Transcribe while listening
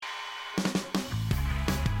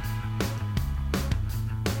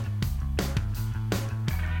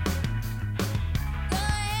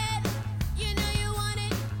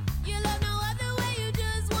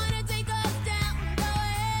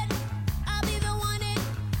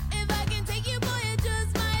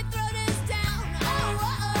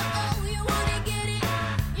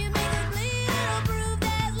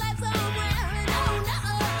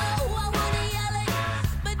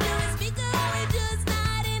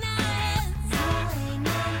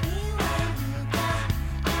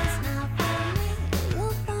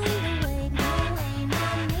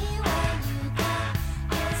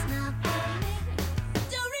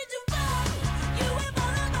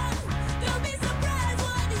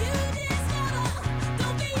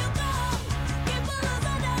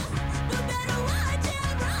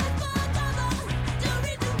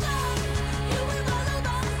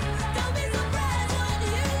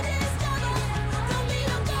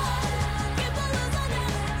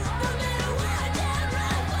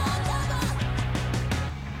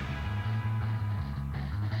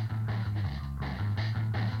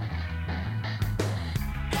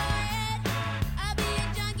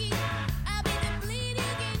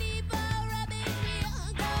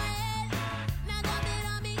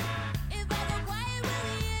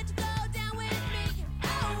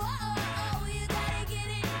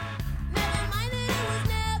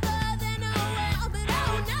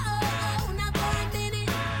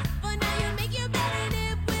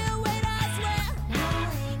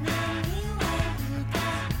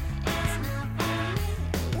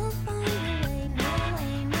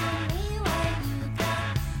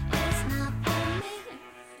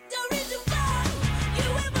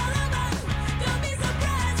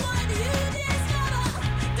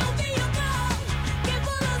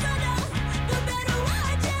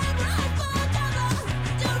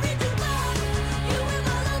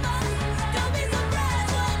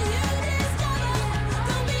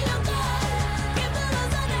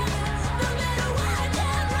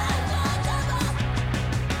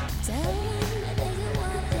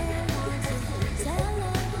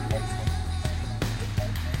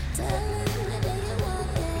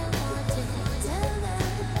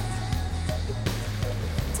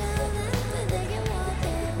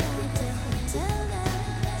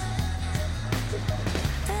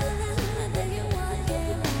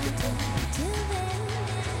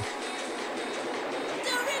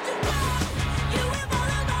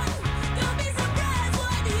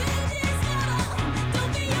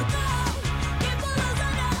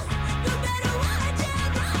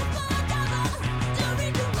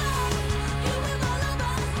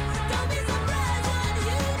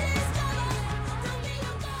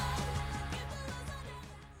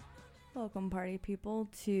party people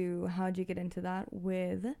to How'd You Get Into That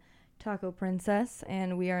with Taco Princess,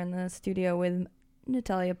 and we are in the studio with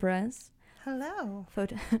Natalia Perez. Hello.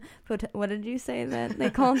 What did you say that they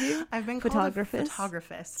called you? I've been called a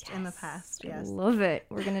photographist in the past, yes. Love it.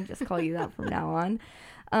 We're going to just call you that from now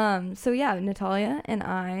on. So yeah, Natalia and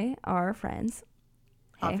I are friends.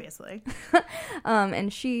 Hey. Obviously.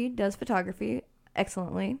 And she does photography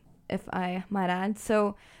excellently, if I might add.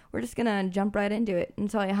 So we're just going to jump right into it.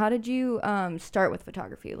 Natalia, how did you start with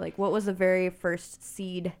photography? Like, what was the very first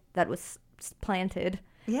seed that was planted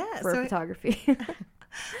for photography?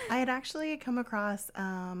 I had actually come across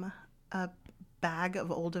a bag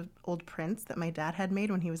of old prints that my dad had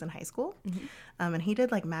made when he was in high school. Mm-hmm. And he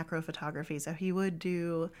did like macro photography. So he would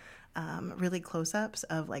do really close-ups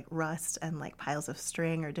of like rust and like piles of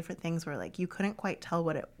string or different things where like you couldn't quite tell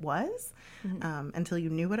what it was until you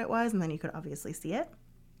knew what it was, and then you could obviously see it.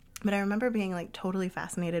 But I remember being like totally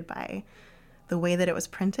fascinated by the way that it was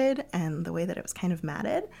printed and the way that it was kind of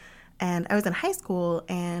matted. And I was in high school,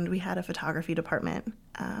 and we had a photography department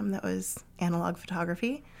that was analog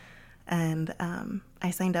photography. And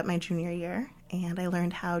I signed up my junior year, and I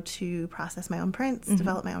learned how to process my own prints,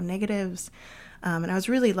 develop my own negatives. And I was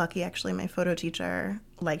really lucky, actually. My photo teacher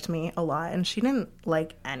liked me a lot, and she didn't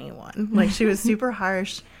like anyone. Like, she was super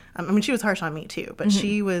harsh. I mean, she was harsh on me, too. But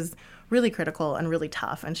she was really critical and really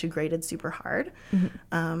tough, and she graded super hard.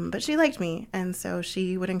 But she liked me, and so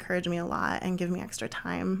she would encourage me a lot and give me extra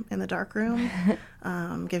time in the darkroom,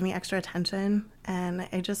 give me extra attention. And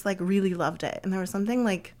I just, like, really loved it. And there was something,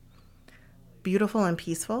 like, beautiful and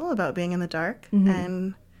peaceful about being in the dark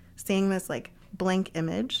and seeing this like blank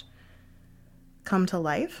image come to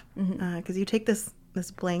life, because you take this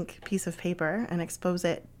blank piece of paper and expose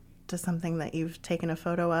it to something that you've taken a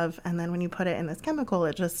photo of, and then when you put it in this chemical,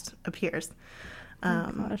 it just appears.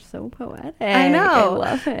 Oh my gosh, so poetic. I know.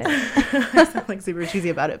 I love it. I sound like super cheesy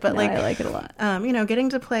about it, but no, I like it a lot. You know, getting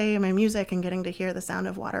to play my music and getting to hear the sound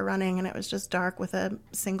of water running, and it was just dark with a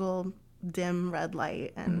single dim red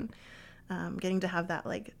light, and getting to have that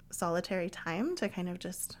like solitary time to kind of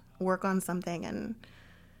just work on something and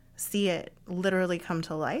see it literally come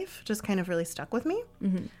to life just kind of really stuck with me.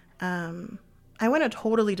 I went a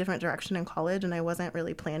totally different direction in college, and I wasn't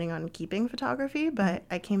really planning on keeping photography, but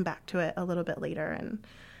I came back to it a little bit later, and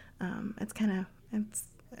it's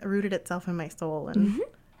rooted itself in my soul, and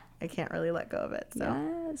I can't really let go of it.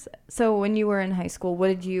 So. Yes. So when you were in high school, what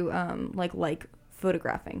did you like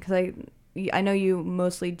photographing? Because I know you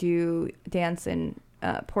mostly do dance and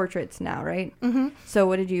portraits now, right? So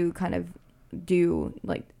what did you kind of do,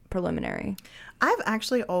 like, preliminary? I've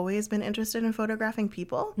actually always been interested in photographing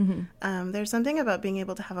people. There's something about being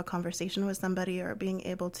able to have a conversation with somebody, or being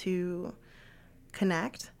able to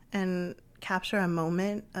connect and capture a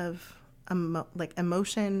moment of like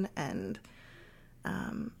emotion and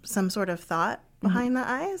some sort of thought behind the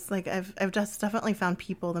eyes. Like I've just definitely found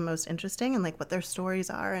people the most interesting, and like what their stories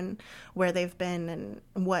are and where they've been and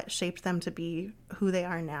what shaped them to be who they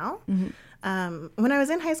are now. When I was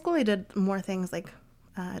in high school, I did more things like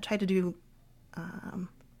I tried to do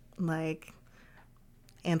like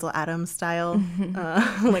Ansel Adams style,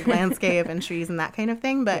 like landscape and trees and that kind of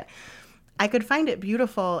thing. But I could find it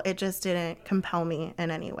beautiful. It just didn't compel me in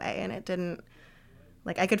any way, and it didn't.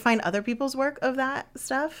 Like, I could find other people's work of that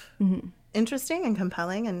stuff interesting and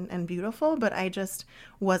compelling and beautiful, but I just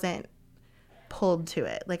wasn't pulled to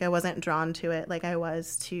it. Like, I wasn't drawn to it like I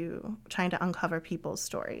was to trying to uncover people's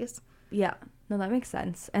stories. Yeah. No, that makes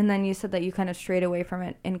sense. And then you said that you kind of strayed away from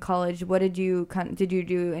it in college. What did you did you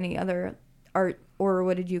do any other art, or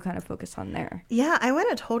what did you kind of focus on there? Yeah, I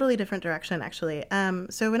went a totally different direction, actually.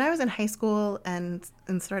 So when I was in high school and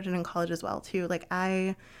started in college as well, too, like,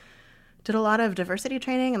 I did a lot of diversity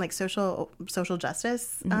training and like social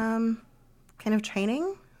justice kind of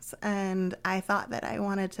training, and I thought that I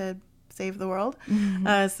wanted to save the world.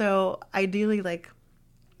 So ideally, like,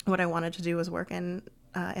 what I wanted to do was work in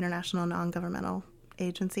international non-governmental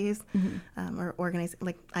agencies or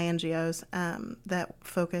like INGOs that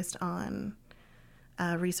focused on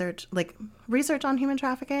research on human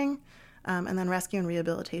trafficking, and then rescue and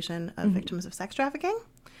rehabilitation of victims of sex trafficking.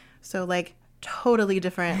 So like totally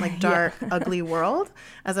different, like dark, ugly world,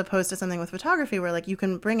 as opposed to something with photography where like you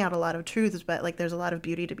can bring out a lot of truths, but like there's a lot of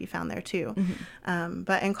beauty to be found there too.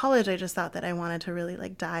 But in college, I just thought that I wanted to really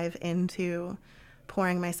like dive into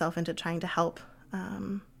pouring myself into trying to help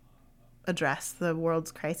address the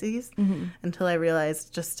world's crises, until I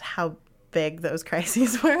realized just how big those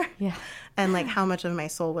crises were, and like how much of my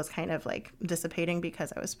soul was kind of like dissipating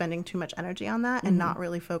because I was spending too much energy on that and not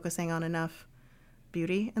really focusing on enough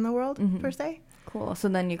beauty in the world per se. Cool. So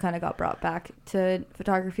then you kind of got brought back to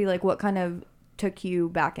photography. Like, what kind of took you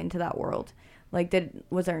back into that world? Like,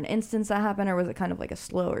 was there an instance that happened, or was it kind of like a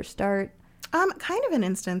slower start? Kind of an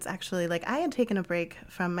instance, actually. Like, I had taken a break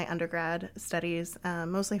from my undergrad studies,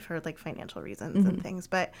 mostly for, like, financial reasons and things.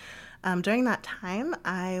 But during that time,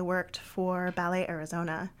 I worked for Ballet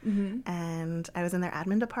Arizona, and I was in their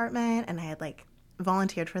admin department, and I had, like,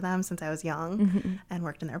 volunteered for them since I was young and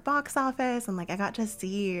worked in their box office. And, like, I got to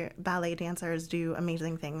see ballet dancers do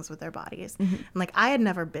amazing things with their bodies. And, like, I had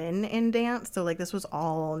never been in dance, so, like, this was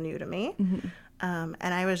all new to me. And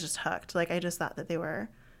I was just hooked. Like, I just thought that they were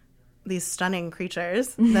these stunning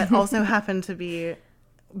creatures that also happened to be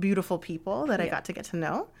beautiful people that I got to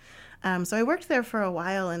know. So I worked there for a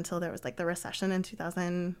while until there was, like, the recession in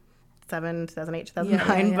 2007, 2008,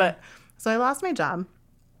 2009. But so I lost my job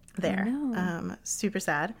there. Super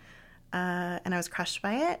sad. And I was crushed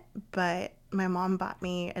by it. But my mom bought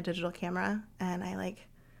me a digital camera, and I, like,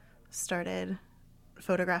 started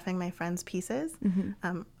photographing my friends' pieces.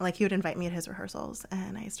 Like, he would invite me at his rehearsals,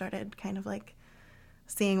 and I started kind of, like,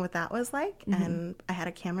 seeing what that was like. And I had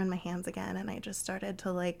a camera in my hands again, and I just started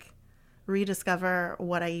to, like, rediscover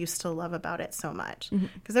what I used to love about it so much.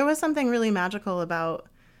 Because there was something really magical about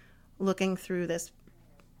looking through this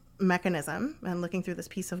mechanism and looking through this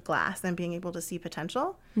piece of glass and being able to see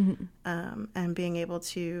potential, and being able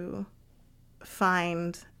to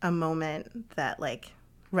find a moment that, like,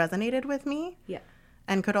 resonated with me,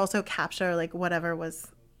 and could also capture, like, whatever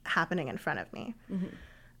was happening in front of me.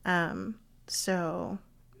 So,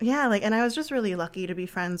 yeah, like, and I was just really lucky to be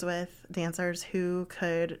friends with dancers who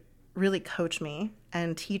could really coach me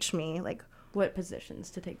and teach me, like, what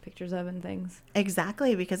positions to take pictures of and things.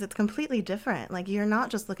 Exactly, because it's completely different. Like, you're not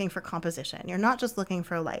just looking for composition. You're not just looking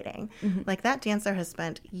for lighting. Like, that dancer has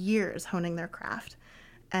spent years honing their craft.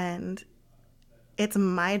 And it's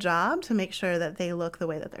my job to make sure that they look the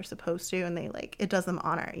way that they're supposed to, and they, like, it does them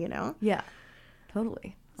honor, you know? Yeah,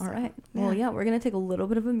 totally. All right. Well, yeah, we're going to take a little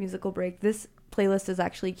bit of a musical break. This playlist is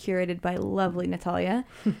actually curated by lovely Natalia.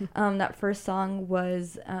 That first song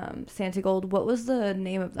was Santa Gold. What was the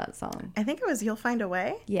name of that song? I think it was You'll Find a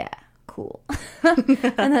Way. Yeah, cool.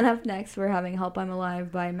 And then up next, we're having Help I'm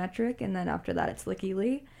Alive by Metric. And then after that, it's Licky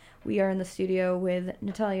Lee. We are in the studio with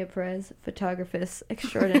Natalia Perez, photographist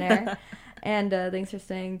extraordinaire. And thanks for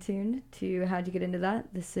staying tuned to How'd You Get Into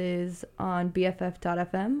That. This is on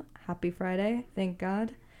BFF.FM. Happy Friday. Thank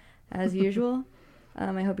God. As usual.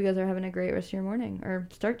 I hope you guys are having a great rest of your morning, or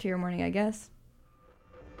start to your morning, I guess.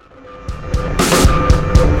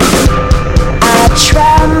 I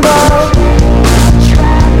tremble.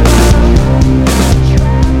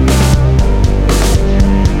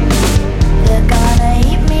 They're gonna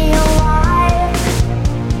eat me alive.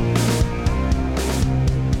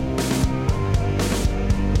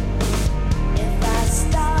 If I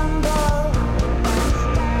stumble,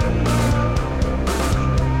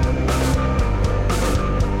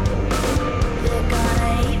 they're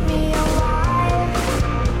gonna eat me alive.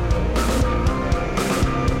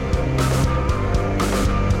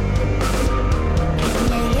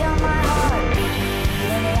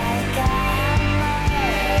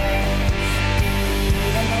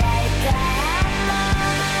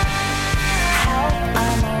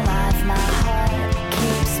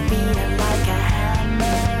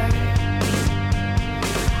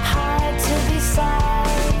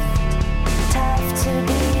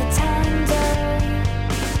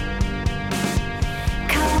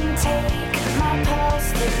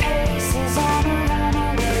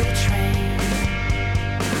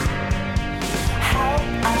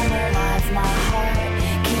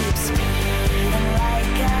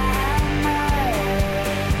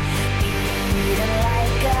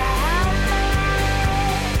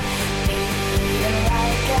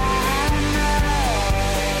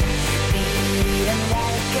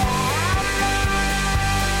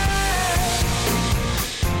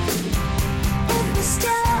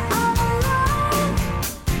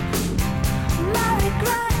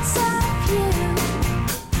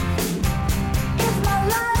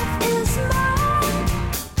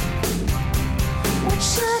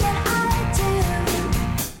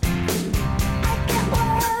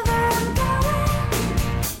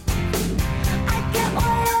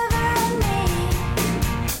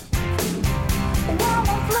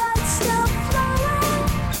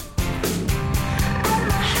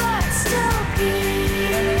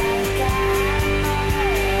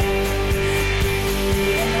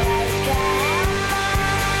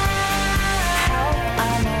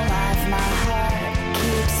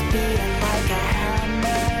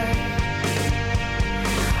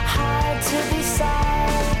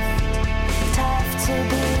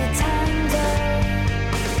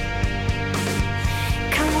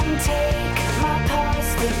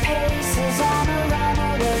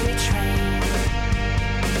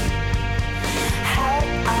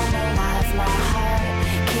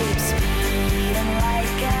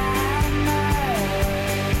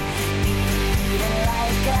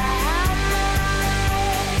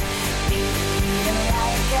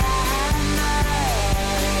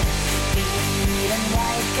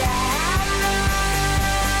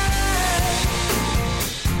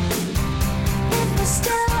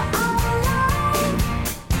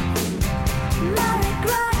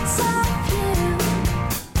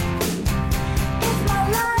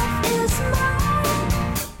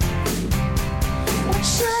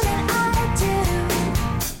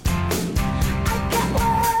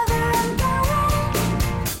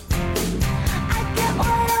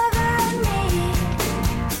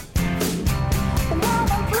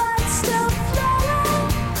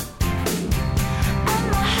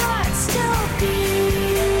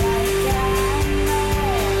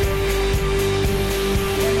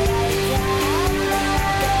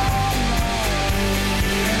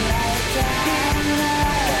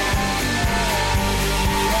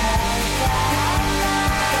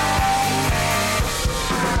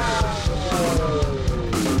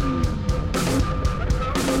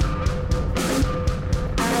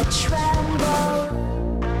 tremble.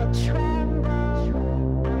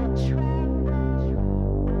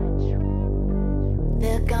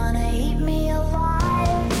 They're gonna eat me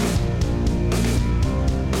alive.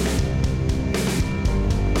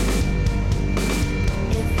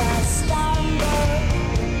 If I stumble,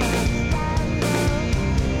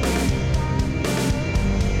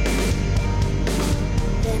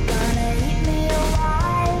 they're gonna eat me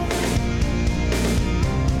alive.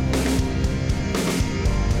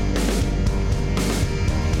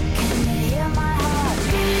 Can you hear my heart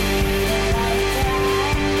beating like that?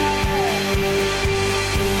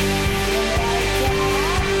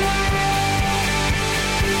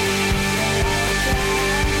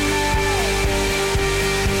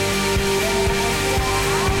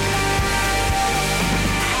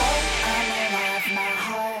 I'm alive, my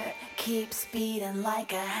heart keeps beating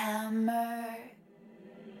like a hammer.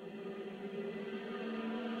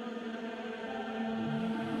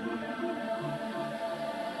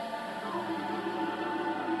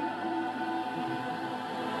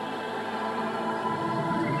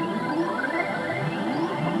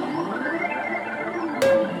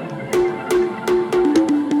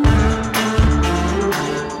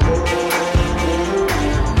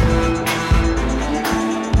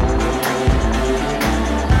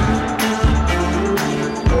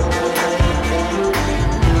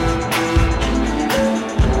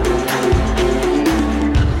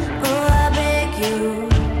 Oh, I beg you,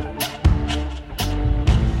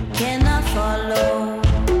 can I follow?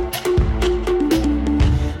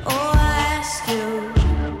 Oh, I ask you,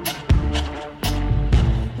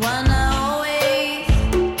 wanna always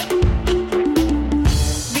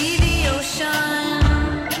be the ocean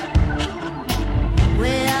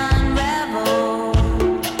where I unravel,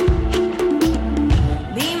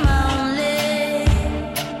 be my only,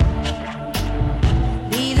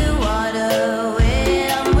 be the water where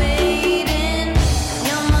I'm waiting.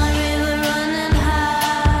 You're my river running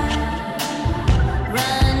high,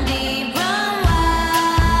 run deep, run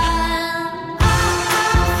wide.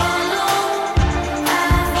 I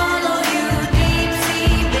follow you deep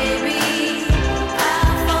sea, baby. I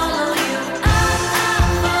follow you. I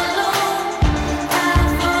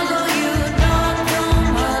follow you. Don't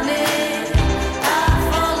honey. I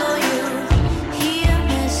follow you. Hear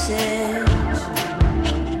message.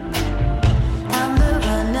 I'm the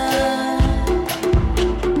runner.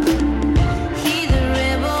 He the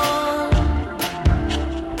rebel.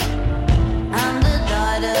 I'm the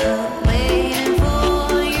daughter waiting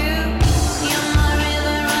for you. You're my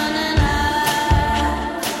river running high,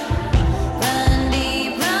 run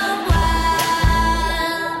deep, run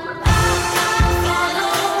wide.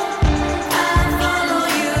 I follow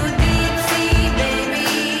you deep sea,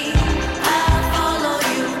 baby. I follow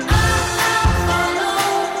you. I follow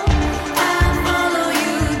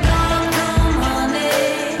you. Don't honey.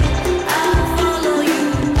 I follow you.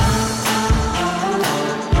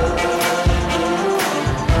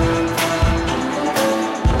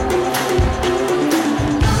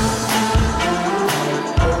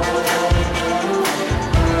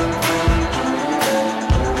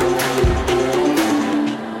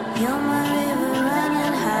 You're my river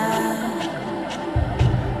running high,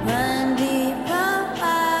 run deep, run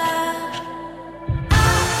wide.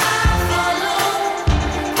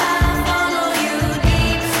 I follow you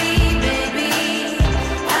deep sea, baby.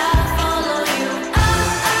 I follow you.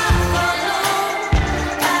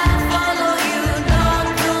 I follow you.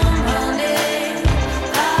 Don't honey.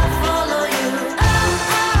 I follow you.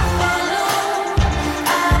 I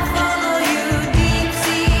follow you deep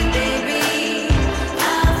sea, baby. I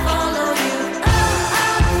follow you.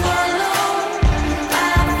 I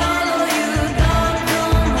follow you. Don't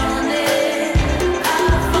honey. I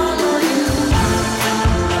follow you.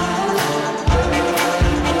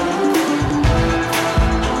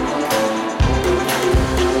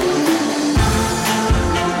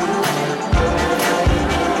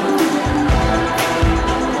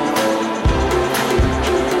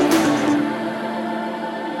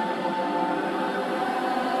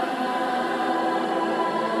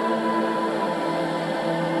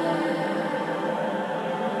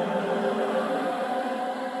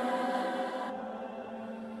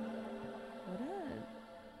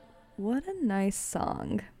 What a nice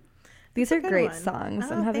song. These a are good great one. songs.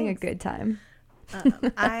 Oh, I'm having thanks. a good time.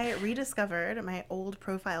 I rediscovered my old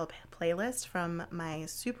profile playlist from my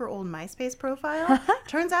super old MySpace profile.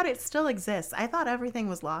 Turns out it still exists. I thought everything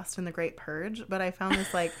was lost in the Great Purge, but I found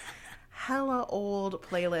this like hella old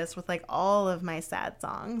playlist with like all of my sad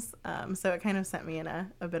songs. So it kind of sent me in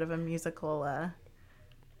a bit of a musical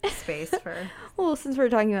space for. Well, since we're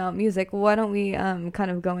talking about music, why don't we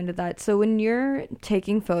kind of go into that? So when you're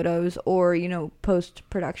taking photos or,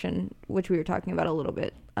 post-production, which we were talking about a little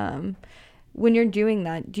bit, when you're doing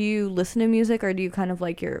that, do you listen to music or do you kind of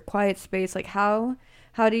like your quiet space? Like how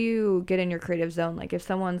do you get in your creative zone? Like if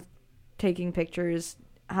someone's taking pictures,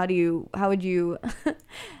 how would you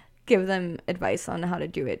give them advice on how to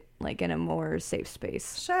do it like in a more safe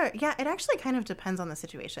space? Sure. Yeah, it actually kind of depends on the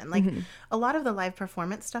situation. Like a lot of the live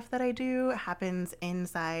performance stuff that I do happens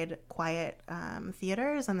inside quiet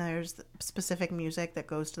theaters, and there's specific music that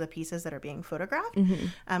goes to the pieces that are being photographed.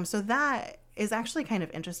 So that is actually kind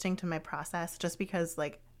of interesting to my process, just because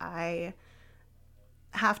like I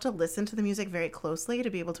have to listen to the music very closely to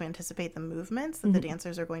be able to anticipate the movements that the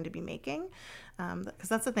dancers are going to be making, because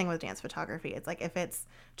that's the thing with dance photography. It's like if it's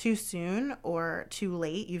too soon or too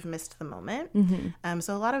late, you've missed the moment.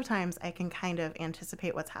 So a lot of times I can kind of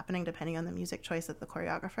anticipate what's happening depending on the music choice that the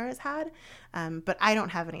choreographer has had, but I don't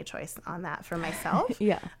have any choice on that for myself.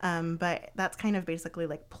 But that's kind of basically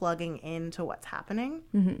like plugging into what's happening.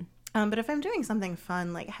 But if I'm doing something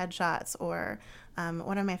fun like headshots, or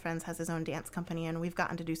one of my friends has his own dance company, and we've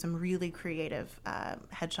gotten to do some really creative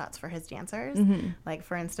headshots for his dancers. Like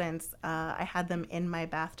for instance, I had them in my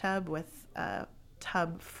bathtub with a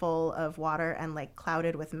tub full of water and like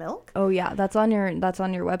clouded with milk. Oh yeah, that's on your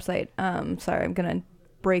website. Sorry, I'm gonna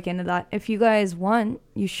break into that. If you guys want,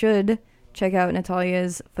 you should check out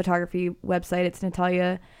Natalia's photography website. It's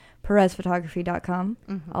nataliaperezphotography.com.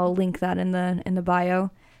 I'll link that in the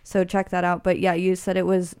bio. So check that out. But yeah, you said it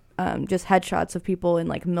was just headshots of people in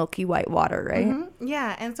like milky white water, right?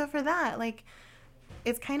 Yeah. And so for that, like,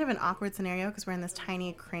 it's kind of an awkward scenario because we're in this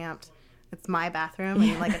tiny, cramped, it's my bathroom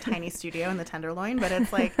and like a tiny studio in the Tenderloin, but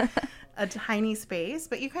it's like a tiny space.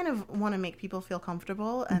 But you kind of want to make people feel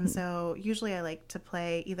comfortable. And so usually I like to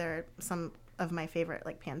play either some of my favorite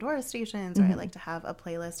like Pandora stations, or I like to have a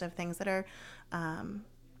playlist of things that are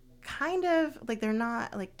kind of like, they're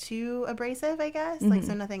not like too abrasive, I guess. Like,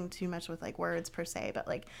 so nothing too much with like words per se, but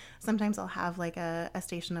like sometimes I'll have like a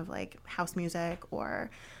station of like house music,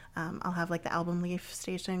 or I'll have like the Album Leaf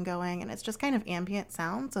station going, and it's just kind of ambient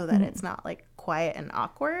sound so that it's not like quiet and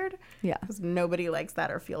awkward. Yeah. Because nobody likes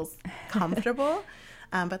that or feels comfortable.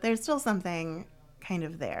 But there's still something kind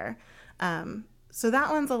of there. So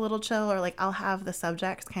that one's a little chill, or like I'll have the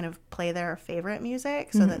subjects kind of play their favorite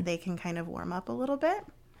music so that they can kind of warm up a little bit.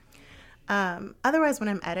 Otherwise, when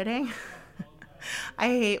I'm editing, I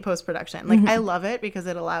hate post-production. Like, I love it because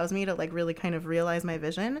it allows me to like really kind of realize my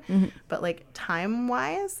vision. But like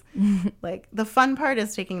time-wise, like the fun part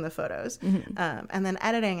is taking the photos, and then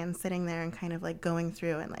editing and sitting there and kind of like going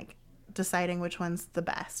through and like deciding which one's the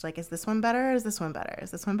best. Like, is this one better? Is this one better?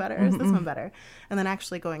 Is this one better? Is this one better? And then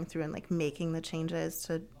actually going through and like making the changes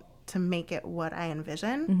to make it what I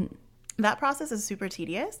envision. That process is super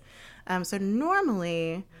tedious. So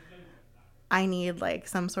normally I need like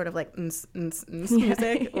some sort of like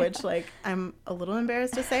music, which like I'm a little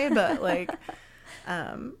embarrassed to say, but like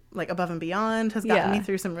Above and Beyond has gotten me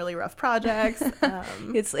through some really rough projects.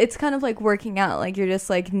 It's kind of like working out. Like you're just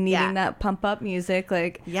like needing that pump up music.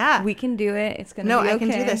 Like, we can do it. It's gonna be okay. I can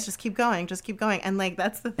do this. Just keep going. Just keep going. And like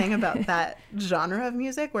that's the thing about that genre of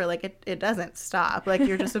music, where like it doesn't stop. Like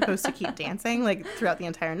you're just supposed to keep dancing like throughout the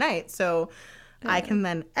entire night. So I can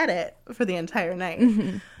then edit for the entire night.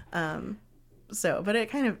 So, but it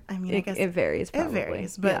kind of, I mean, I guess it varies. Probably. It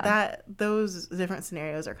varies, but those different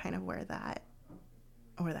scenarios are kind of where that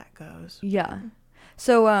goes. Yeah.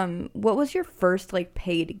 So, what was your first like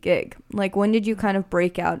paid gig? Like, when did you kind of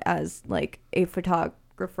break out as like a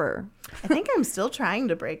photographer? I think I'm still trying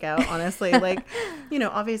to break out, honestly. Like,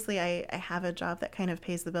 obviously I have a job that kind of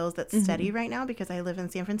pays the bills that's steady right now because I live in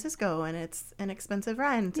San Francisco and it's an expensive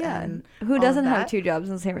rent. Yeah. And who doesn't have two jobs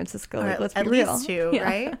in San Francisco? Like, let's be real. At least two,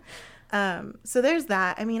 right? So there's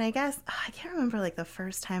that. I mean, I guess I can't remember like the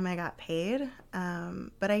first time I got paid,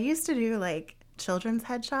 but I used to do like children's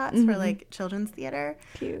headshots for like children's theater.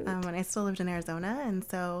 Cute. When I still lived in Arizona, and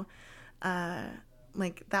so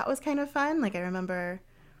like that was kind of fun. Like I remember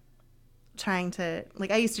trying to, like,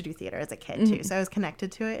 I used to do theater as a kid too, so I was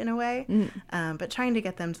connected to it in a way, but trying to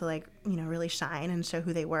get them to like really shine and show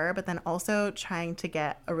who they were, but then also trying to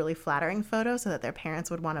get a really flattering photo so that their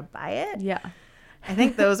parents would want to buy it. Yeah. I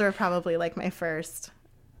think those were probably like my first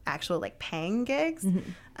actual like paying gigs.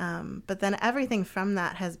 But then everything from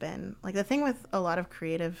that has been like, the thing with a lot of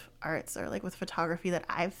creative arts or like with photography that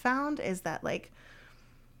I've found is that like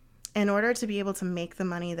in order to be able to make the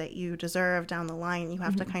money that you deserve down the line, you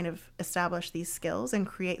have to kind of establish these skills and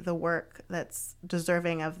create the work that's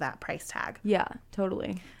deserving of that price tag. Yeah,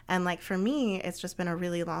 totally. And like for me, it's just been a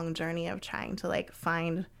really long journey of trying to like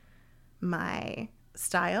find my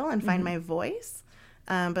style and find my voice,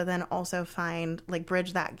 but then also find like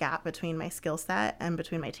bridge that gap between my skill set and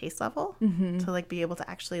between my taste level to like be able to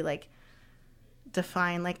actually like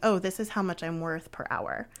define like, oh, this is how much I'm worth per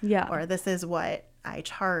hour. Yeah. Or this is what I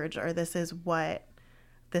charge, or this is what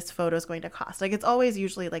this photo is going to cost. Like it's always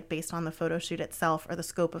usually like based on the photo shoot itself or the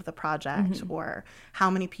scope of the project or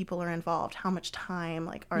how many people are involved, how much time,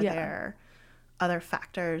 like are there other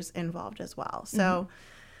factors involved as well. So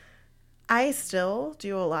I still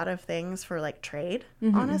do a lot of things for like trade,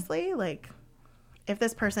 honestly. Like if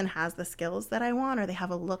this person has the skills that I want, or they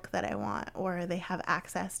have a look that I want, or they have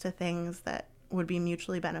access to things that would be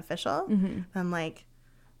mutually beneficial, then like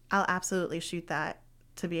I'll absolutely shoot that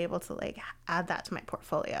to be able to like add that to my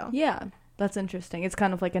portfolio. Yeah, that's interesting. It's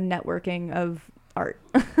kind of like a networking of art.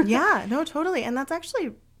 Yeah, no, totally. And that's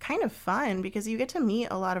actually kind of fun because you get to meet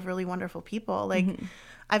a lot of really wonderful people. Like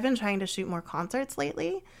I've been trying to shoot more concerts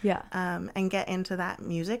lately. Yeah. And get into that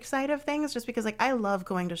music side of things just because like I love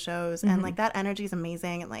going to shows and like that energy is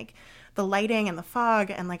amazing, and like the lighting and the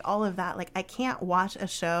fog and like all of that. Like I can't watch a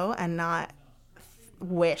show and not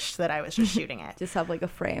wish that I was just shooting it. Just have like a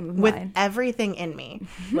frame of With mine. everything in me.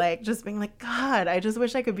 Like just being like, God, I just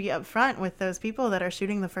wish I could be up front with those people that are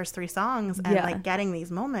shooting the first 3 songs and like getting these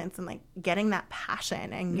moments and like getting that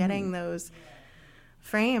passion and getting those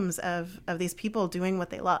frames of these people doing what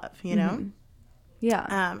they love, you know?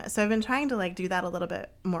 Yeah. So I've been trying to like do that a little bit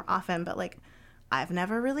more often, but like I've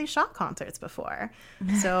never really shot concerts before.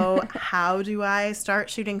 So how do I start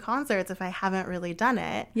shooting concerts if I haven't really done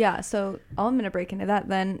it? Yeah, so I'm going to break into that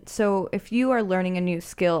then. So if you are learning a new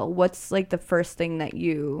skill, what's like the first thing that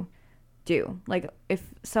you do? Like if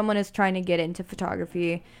someone is trying to get into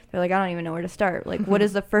photography, they're like, I don't even know where to start. Like what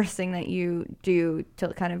is the first thing that you do to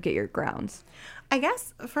kind of get your grounds? I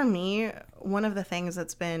guess for me, one of the things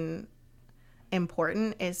that's been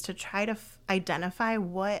important is to try to identify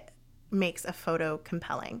what makes a photo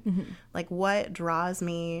compelling. Like what draws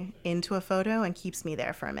me into a photo and keeps me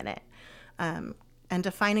there for a minute. And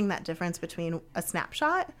defining that difference between a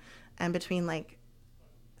snapshot and between like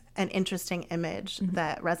an interesting image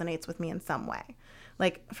that resonates with me in some way.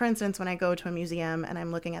 Like for instance, when I go to a museum and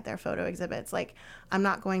I'm looking at their photo exhibits, like I'm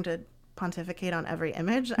not going to pontificate on every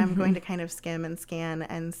image. I'm going to kind of skim and scan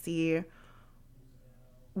and see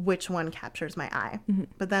which one captures my eye.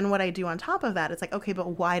 But then what I do on top of that is like, okay,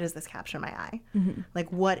 but why does this capture my eye? Like,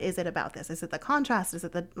 what is it about this? Is it the contrast? Is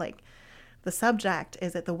it the, like, the subject?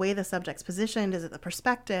 Is it the way the subject's positioned? Is it the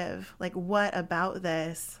perspective? Like, what about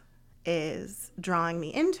this is drawing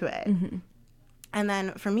me into it? And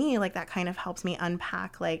then for me, like, that kind of helps me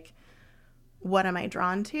unpack, like, what am I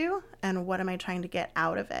drawn to and what am I trying to get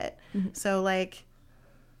out of it? So, like,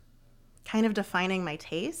 kind of defining my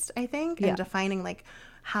taste, I think, and defining, like,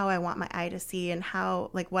 how I want my eye to see and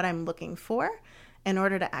how, like, what I'm looking for in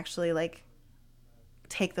order to actually, like,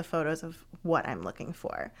 take the photos of what I'm looking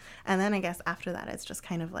for. And then I guess after that, it's just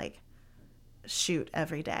kind of like shoot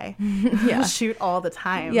every day. Shoot all the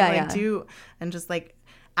time. Do and just like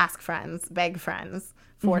ask friends, beg friends,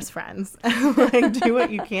 force friends, like do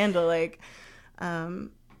what you can to like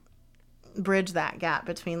bridge that gap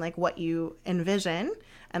between like what you envision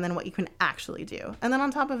and then what you can actually do. And then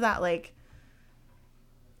on top of that, like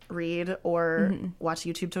read or watch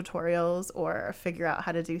YouTube tutorials or figure out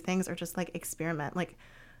how to do things or just like experiment. Like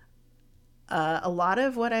a lot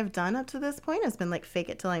of what I've done up to this point has been like fake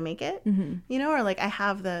it till I make it, you know, or like I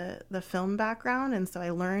have the film background and so I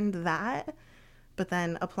learned that, but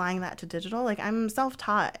then applying that to digital, like I'm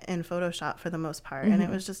self-taught in Photoshop for the most part. And it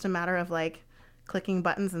was just a matter of like clicking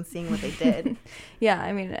buttons and seeing what they did. Yeah,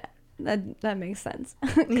 I mean, that makes sense.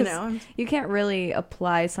 You know, you can't really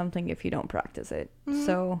apply something if you don't practice it.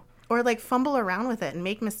 So or like fumble around with it and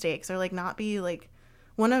make mistakes or like not be like,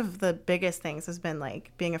 one of the biggest things has been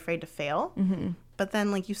like being afraid to fail, but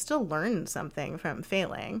then like you still learn something from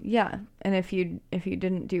failing. Yeah, and if you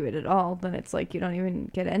didn't do it at all, then it's like you don't even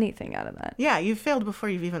get anything out of that. Yeah, you've failed before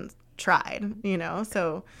you've even tried, you know.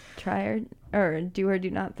 So try or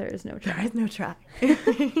do not. There is no try. There is no try.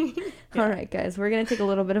 All right, guys, we're gonna take a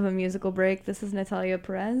little bit of a musical break. This is Natalia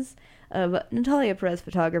Perez of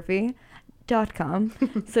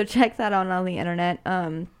NataliaPerezPhotography.com. So check that out on the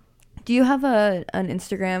internet. Do you have an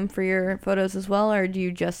Instagram for your photos as well, or do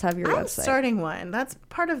you just have your website? I'm starting one. That's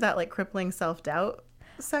part of that like crippling self-doubt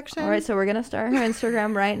section. All right, so we're gonna start our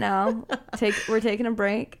Instagram right now. We're taking a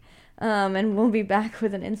break. And we'll be back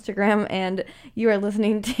with an Instagram. And you are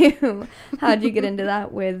listening to How'd You Get Into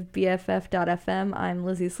That with BFF.FM. I'm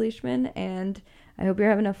Lizzie Sleishman, and I hope you're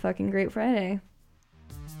having a fucking great Friday.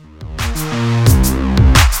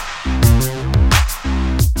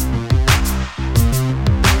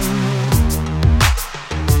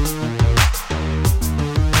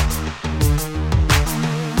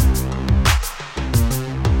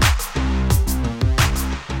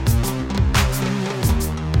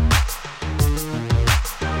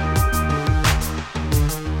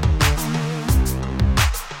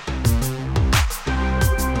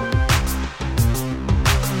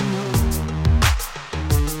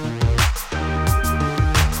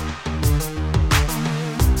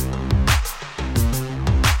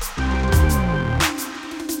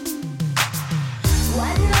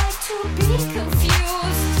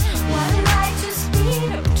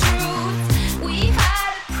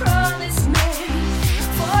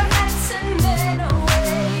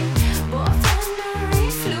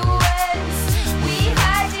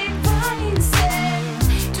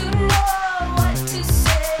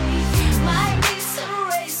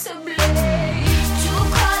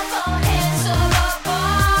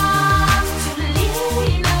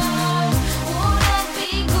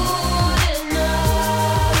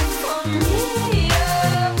 Me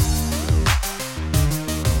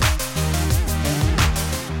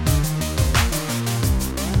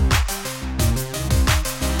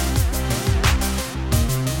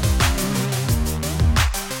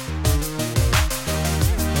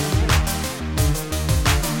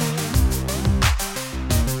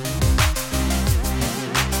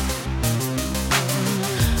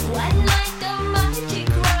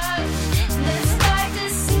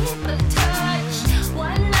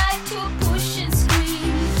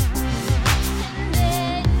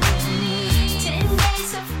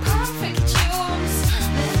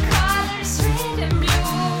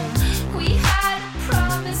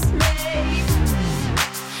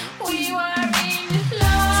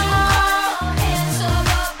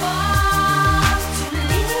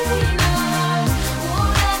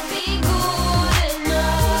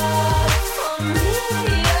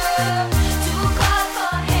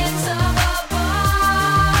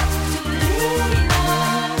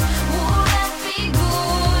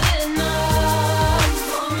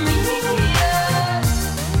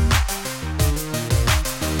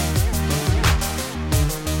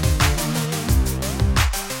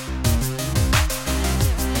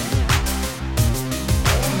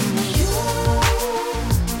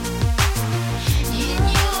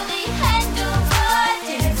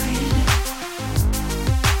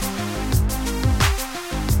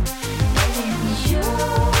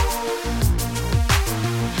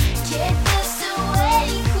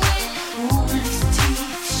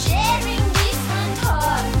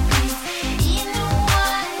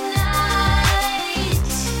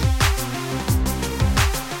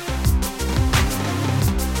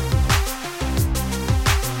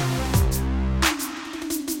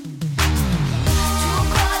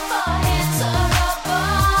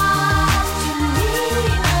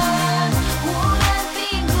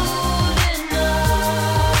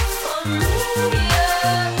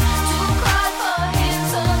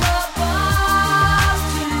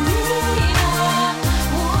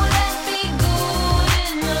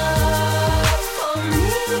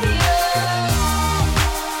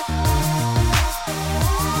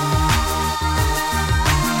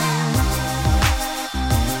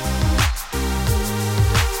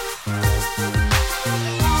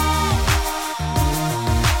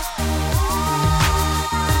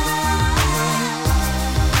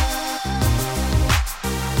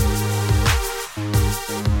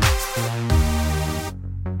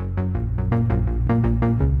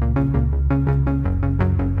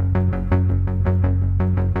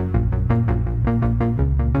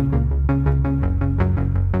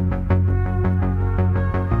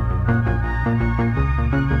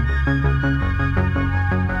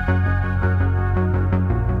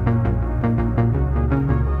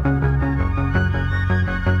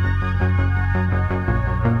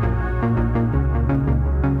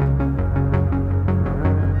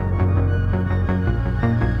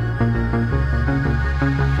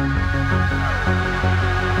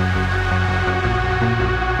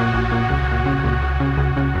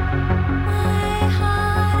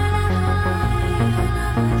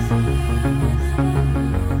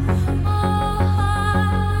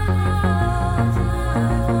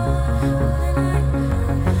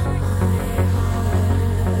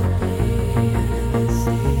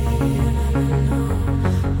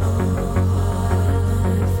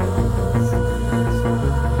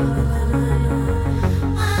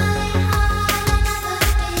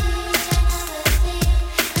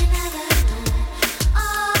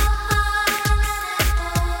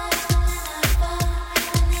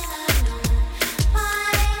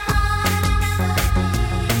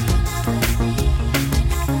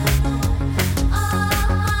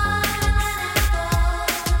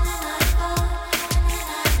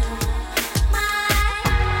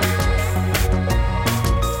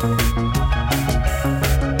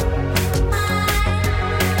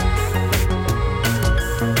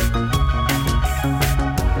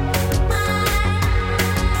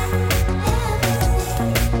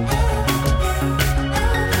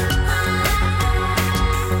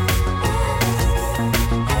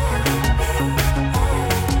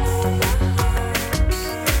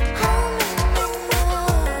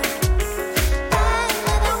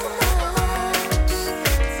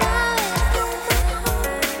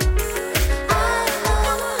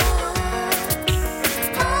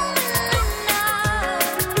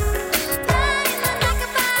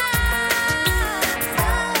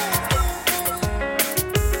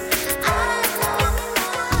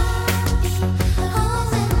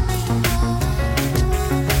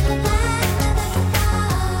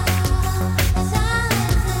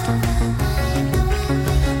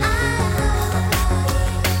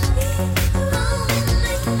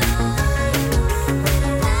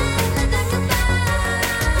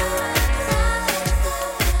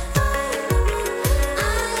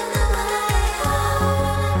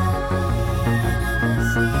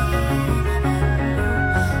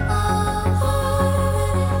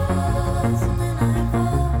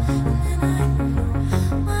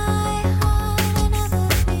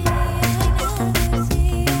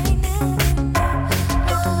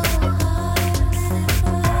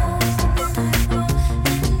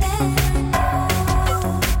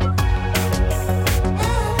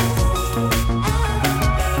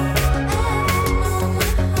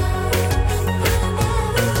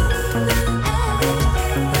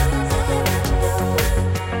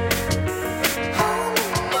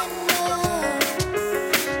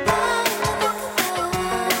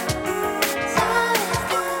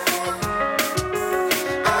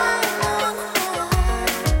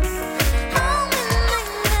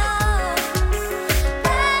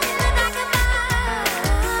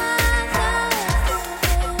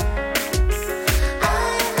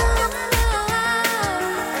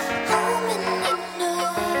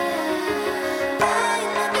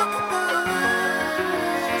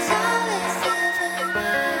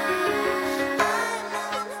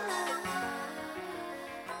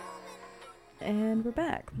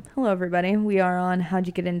Hello, everybody. We are on How'd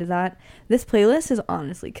You Get Into That? This playlist is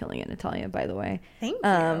honestly killing it, Natalia, by the way. Thank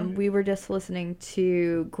you. We were just listening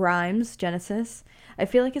to Grimes, Genesis. I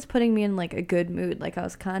feel like it's putting me in, like, a good mood. Like, I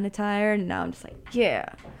was kind of tired, and now I'm just like, yeah,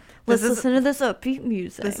 let's listen to this upbeat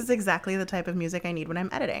music. This is exactly the type of music I need when I'm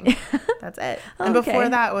editing. That's it. And before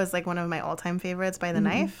that was, like, one of my all-time favorites, By the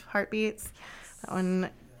Knife, Heartbeats. That one,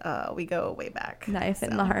 we go way back. Knife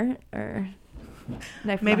in the Heart, or...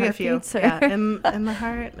 Knife Maybe a few. Or... Yeah, in the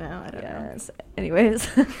heart. No, I don't know. Anyways,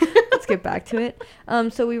 let's get back to it.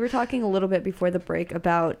 So we were talking a little bit before the break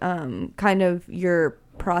about kind of your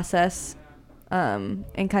process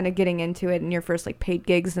and kind of getting into it and your first like paid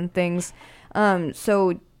gigs and things.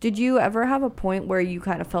 So did you ever have a point where you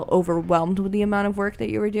kind of felt overwhelmed with the amount of work that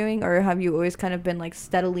you were doing, or have you always kind of been like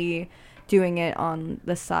steadily doing it on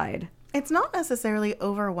the side? It's not necessarily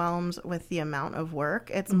overwhelmed with the amount of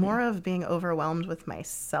work. It's more of being overwhelmed with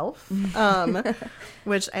myself,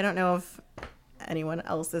 which I don't know if anyone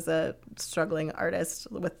else is a struggling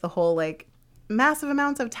artist with the whole like massive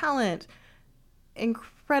amounts of talent,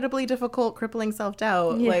 incredibly difficult, crippling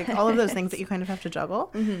self-doubt, like all of those things that you kind of have to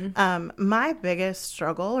juggle. My biggest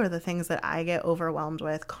struggle, or the things that I get overwhelmed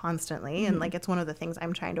with constantly, and like it's one of the things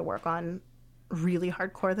I'm trying to work on really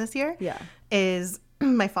hardcore this year, is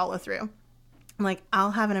my follow through. Like I'll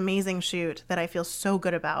have an amazing shoot that I feel so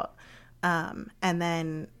good about, and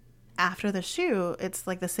then after the shoot it's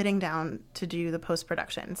like the sitting down to do the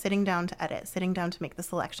post-production, sitting down to edit, sitting down to make the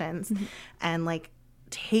selections, and like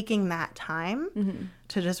taking that time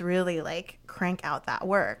to just really like crank out that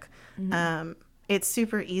work. It's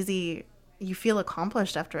super easy, you feel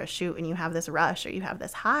accomplished after a shoot and you have this rush or you have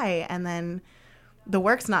this high, and then the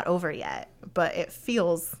work's not over yet, but it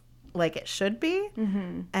feels like it should be.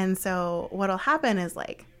 And so what'll happen is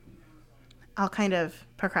like I'll kind of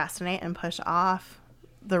procrastinate and push off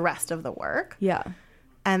the rest of the work.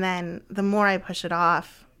 And then the more I push it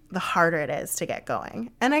off, the harder it is to get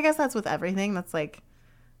going. And I guess that's with everything. That's like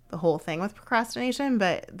the whole thing with procrastination,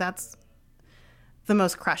 but that's the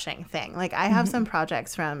most crushing thing. Like I have some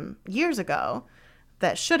projects from years ago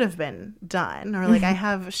that should have been done, or like I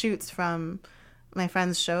have shoots from my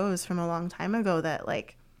friends' shows from a long time ago that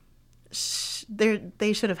like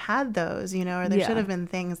they should have had those, you know, or there should have been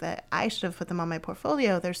things that I should have put them on my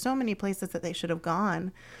portfolio. There's so many places that they should have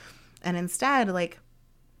gone, and instead like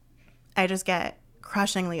I just get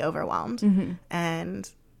crushingly overwhelmed, and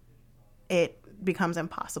it becomes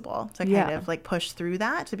impossible to kind of like push through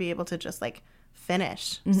that to be able to just like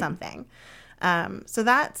finish something. So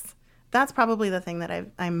that's probably the thing that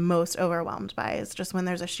I'm most overwhelmed by, is just when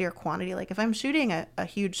there's a sheer quantity. Like if I'm shooting a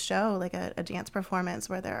huge show, like a dance performance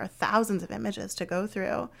where there are thousands of images to go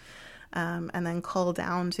through, and then cull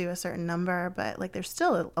down to a certain number, but like there's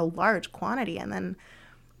still a large quantity. And then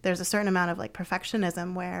there's a certain amount of like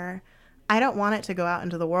perfectionism where I don't want it to go out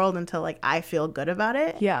into the world until like I feel good about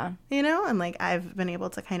it. You know, and like I've been able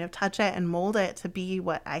to kind of touch it and mold it to be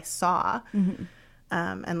what I saw,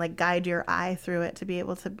 and like guide your eye through it to be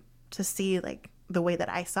able to see like the way that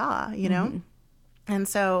I saw, you know? And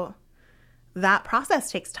so that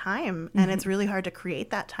process takes time, and it's really hard to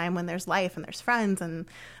create that time when there's life and there's friends and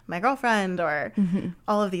my girlfriend or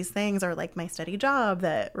all of these things, or like my steady job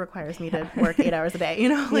that requires me to work 8 hours a day, you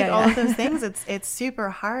know, like all of those things. It's super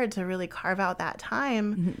hard to really carve out that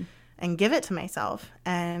time and give it to myself.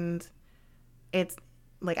 And it's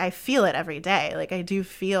like, I feel it every day. Like I do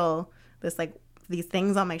feel this like these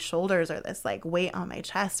things on my shoulders, or this like weight on my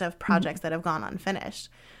chest of projects that have gone unfinished.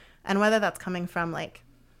 And whether that's coming from like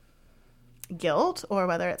guilt, or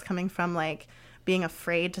whether it's coming from like being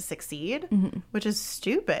afraid to succeed, which is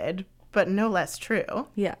stupid but no less true.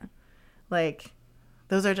 Like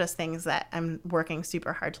those are just things that I'm working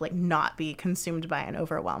super hard to like not be consumed by and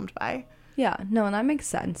overwhelmed by. No, and that makes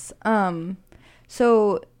sense.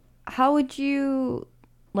 So how would you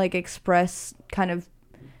like express kind of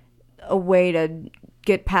a way to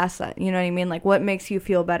get past that, you know what I mean? Like what makes you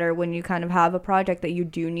feel better when you kind of have a project that you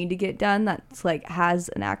do need to get done that's like has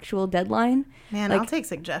an actual deadline? Man, like, I'll take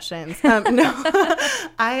suggestions. No,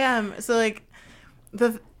 I am. So like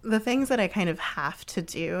the things that I kind of have to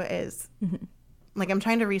do is like I'm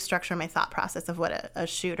trying to restructure my thought process of what a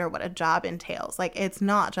shoot or what a job entails. Like it's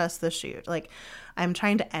not just the shoot. Like I'm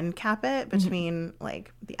trying to end cap it between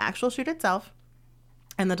like the actual shoot itself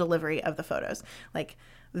and the delivery of the photos. Like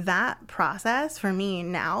that process for me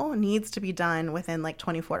now needs to be done within like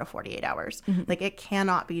 24 to 48 hours. Like it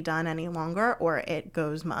cannot be done any longer or it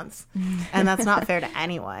goes months. And that's not fair to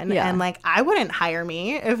anyone. Yeah. And like I wouldn't hire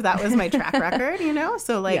me if that was my track record, you know?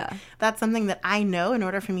 So like Yeah. that's something that I know in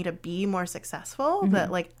order for me to be more successful that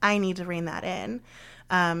like I need to rein that in.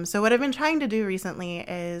 So what I've been trying to do recently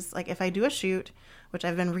is like if I do a shoot, which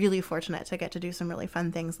I've been really fortunate to get to do some really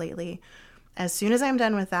fun things lately, as soon as I'm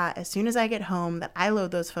done with that, as soon as I get home, that I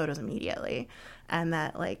load those photos immediately and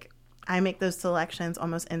that like I make those selections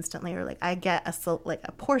almost instantly, or like I get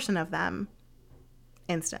a portion of them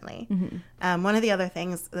instantly. One of the other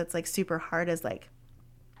things that's like super hard is like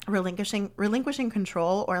relinquishing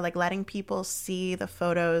control, or like letting people see the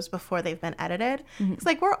photos before they've been edited. It's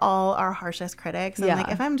like we're all our harshest critics, and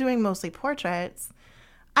like if I'm doing mostly portraits,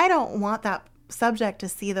 I don't want that subject to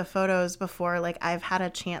see the photos before like I've had a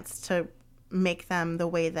chance to make them the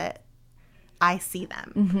way that I see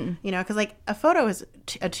them, you know, because like a photo is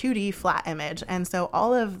a 2D flat image, and so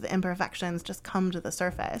all of the imperfections just come to the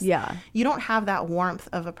surface. Yeah. You don't have that warmth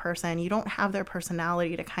of a person. You don't have their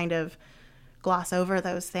personality to kind of gloss over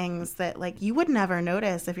those things that like you would never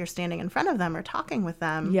notice if you're standing in front of them or talking with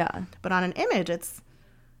them. Yeah. But on an image, it's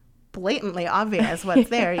blatantly obvious what's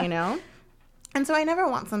there, you know? And so I never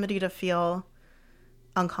want somebody to feel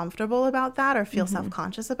uncomfortable about that or feel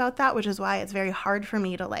self-conscious about that, which is why it's very hard for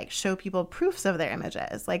me to like show people proofs of their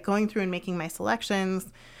images, like going through and making my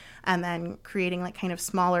selections and then creating like kind of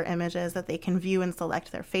smaller images that they can view and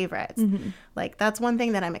select their favorites. Like that's one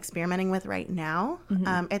thing that I'm experimenting with right now.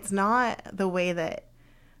 It's not the way that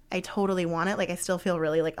I totally want it. Like I still feel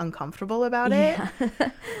really like uncomfortable about it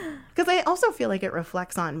because I also feel like it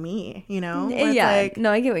reflects on me, you know? Where it's like,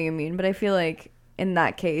 no, I get what you mean, but I feel like in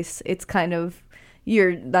that case it's kind of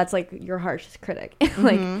that's like your harshest critic.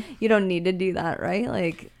 Like you don't need to do that, right?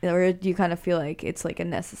 Like, or do you kind of feel like it's like a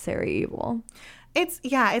necessary evil? It's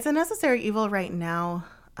a necessary evil right now.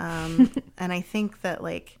 And I think that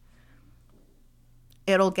like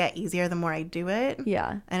it'll get easier the more I do it.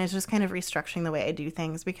 Yeah. And it's just kind of restructuring the way I do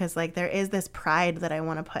things, because like there is this pride that I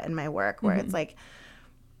want to put in my work where it's like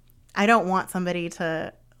I don't want somebody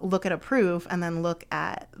to look at a proof and then look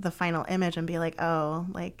at the final image and be like, oh,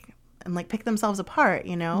 like, and like pick themselves apart,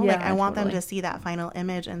 you know? Yeah, like I want them totally. to see that final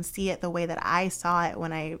image and see it the way that I saw it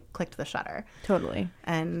when I clicked the shutter. Totally.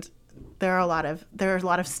 And there are a lot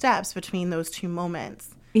of steps between those two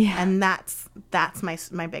moments. Yeah. And that's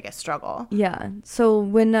my biggest struggle. Yeah. So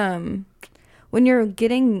when you're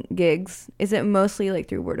getting gigs, is it mostly like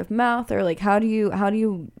through word of mouth, or like how do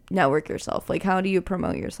you network yourself? Like how do you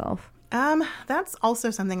promote yourself? That's also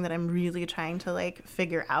something that I'm really trying to like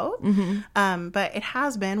figure out. But it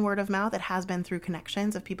has been word of mouth. It has been through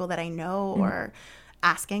connections of people that I know or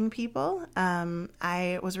asking people.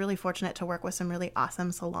 I was really fortunate to work with some really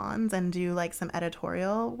awesome salons and do like some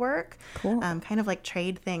editorial work. Cool. Kind of like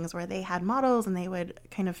trade things where they had models and they would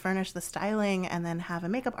kind of furnish the styling and then have a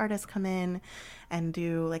makeup artist come in and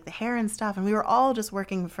do like the hair and stuff. And we were all just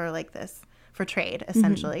working for like this, for trade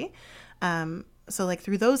essentially. So like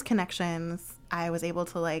through those connections, I was able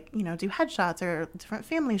to like, you know, do headshots or different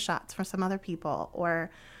family shots for some other people. Or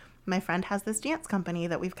my friend has this dance company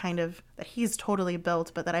that that he's totally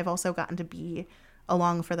built, but that I've also gotten to be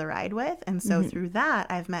along for the ride with. And so through that,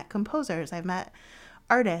 I've met composers, I've met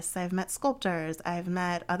artists, I've met sculptors, I've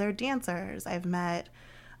met other dancers, I've met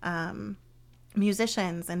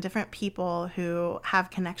musicians and different people who have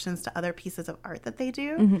connections to other pieces of art that they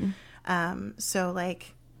do. So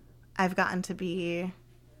like I've gotten to be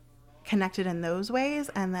connected in those ways.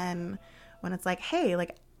 And then when it's like, hey,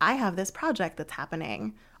 like I have this project that's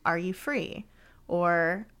happening, are you free?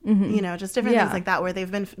 Or, you know, just different things like that, where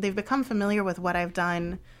they've become familiar with what I've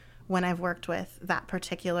done when I've worked with that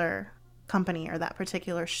particular company or that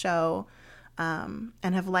particular show, and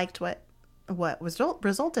have liked what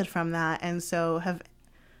resulted from that. And so have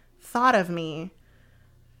thought of me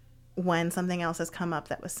when something else has come up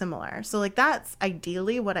that was similar. So like that's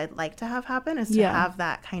ideally what I'd like to have happen, is to have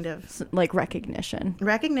that kind of like recognition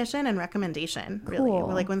and recommendation, really. Cool.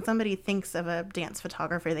 Like when somebody thinks of a dance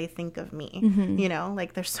photographer, they think of me, you know,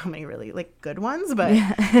 like there's so many really like good ones, but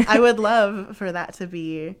I would love for that to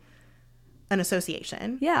be an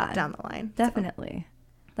association down the line. Definitely.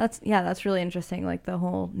 That's really interesting, like the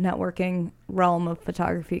whole networking realm of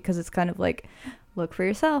photography, because it's kind of like look for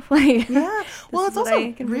yourself. Like, yeah. Well, it's also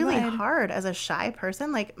really provide. hard as a shy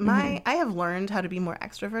person. Like I have learned how to be more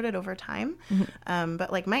extroverted over time.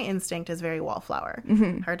 But like my instinct is very wallflower.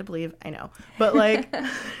 Hard to believe, I know. But like,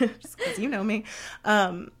 just because you know me.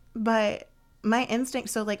 But my instinct,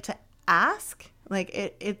 so like to ask, like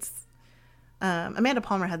it's Amanda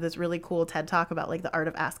Palmer had this really cool TED talk about like the art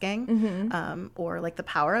of asking, or like the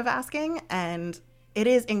power of asking. And it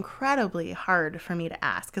is incredibly hard for me to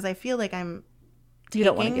ask because I feel like you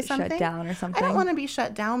don't want to get something. shut down or something. I don't want to be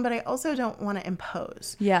shut down, but I also don't want to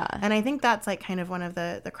impose. Yeah. And I think that's like kind of one of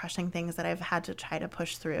the crushing things that I've had to try to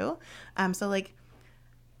push through. So like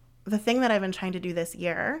the thing that I've been trying to do this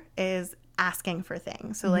year is asking for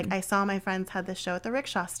things. So like I saw my friends had this show at the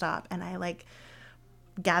rickshaw stop, and I like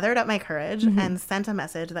gathered up my courage and sent a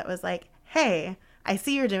message that was like, hey, I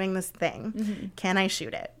see you're doing this thing. Can I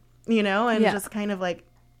shoot it? You know, and just kind of like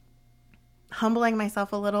humbling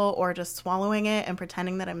myself a little, or just swallowing it and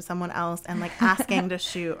pretending that I'm someone else and like asking to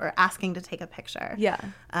shoot or asking to take a picture. Yeah.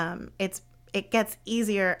 It gets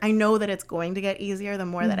easier. I know that it's going to get easier the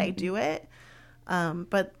more that I do it.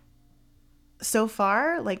 But so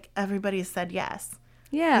far, like everybody's said yes.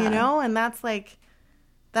 Yeah. You know, and that's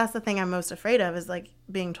the thing I'm most afraid of, is like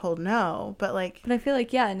being told no. But I feel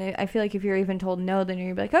like, yeah, and I feel like if you're even told no, then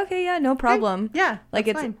you're like, okay, yeah, no problem. Yeah, like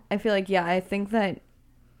that's it's fine. I feel like, yeah, I think that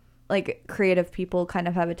like creative people kind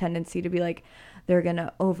of have a tendency to be like, they're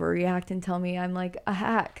gonna overreact and tell me I'm like a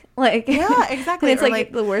hack. Like, yeah, exactly. And it's or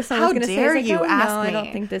like the worst how someone's gonna say dare is like, you oh, ask no, me? I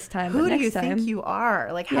don't think this time. Who but do next you time, think you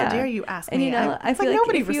are? Like, how Yeah. dare you ask And me? you know, I it's feel like like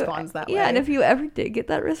nobody if you, responds that way. Yeah, and if you ever did get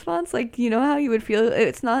that response, like, you know how you would feel.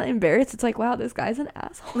 It's not embarrassed. It's like, wow, this guy's an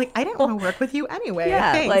asshole. like, I didn't want to work with you anyway.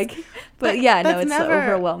 Yeah, thanks. like, but yeah, no, that's it's never,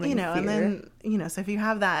 overwhelming. You know, fear. and then, you know, so if you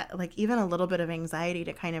have that, like, even a little bit of anxiety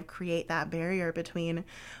to kind of create that barrier between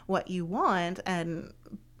what you want and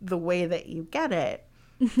the way that you get it,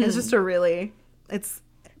 it's just for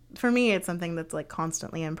me, it's something that's like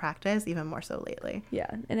constantly in practice, even more so lately. Yeah,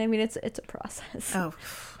 and I mean, it's a process. Oh,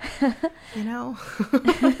 you know.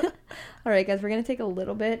 All right, guys, we're going to take a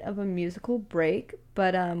little bit of a musical break,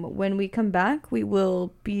 but when we come back, we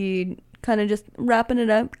will be kind of just wrapping it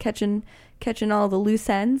up, catching all the loose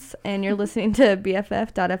ends, and you're listening to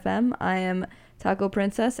BFF.FM. I am Taco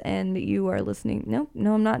Princess, and you are listening. No,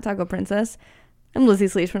 I'm not Taco Princess. I'm Lizzie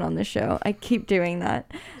Sleechman on this show. I keep doing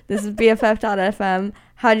that. This is BFF.FM.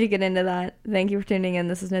 How'd you get into that? Thank you for tuning in.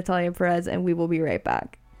 This is Natalia Perez, and we will be right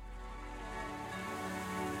back.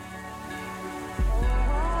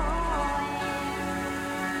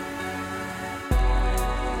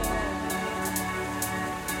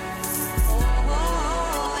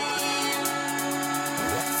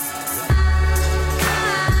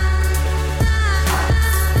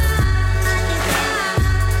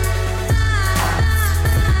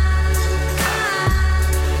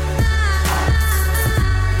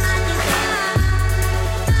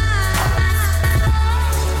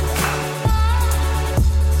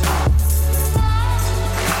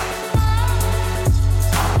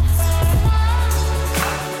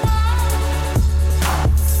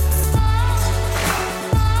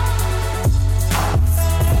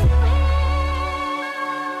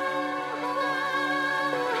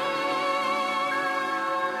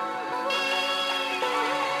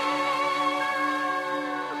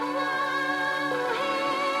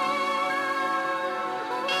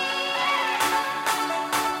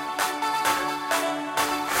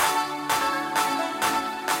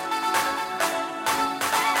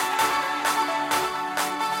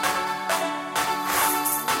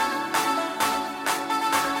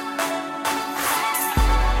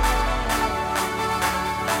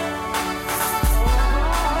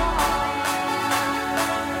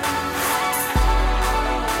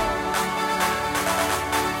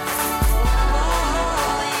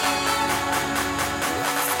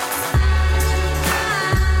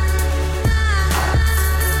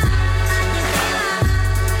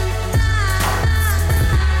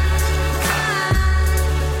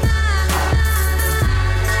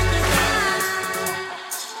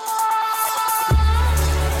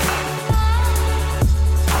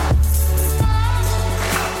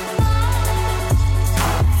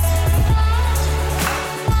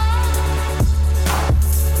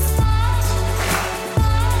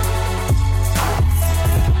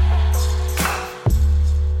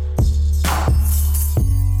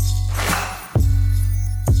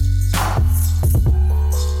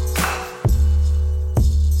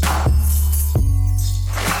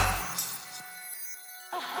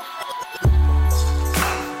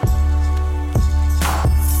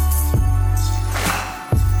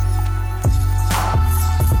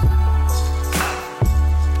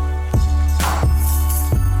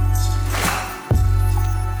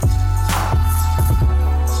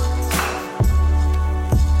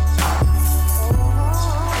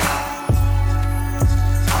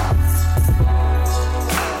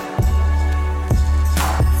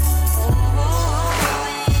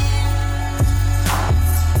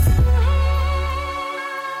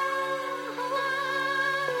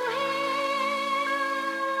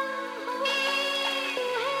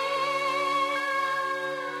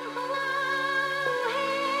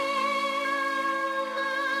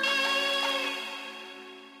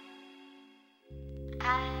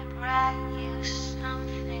 write you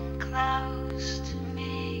something close to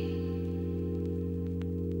me,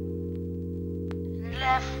 and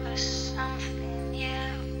left with something you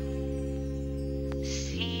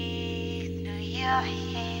see through your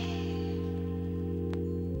hair.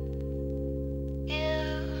 You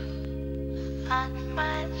haunt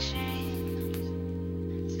my dreams.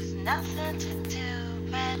 There's nothing to do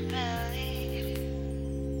but believe.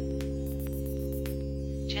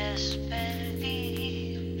 Just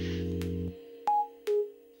believe.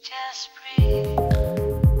 Just breathe.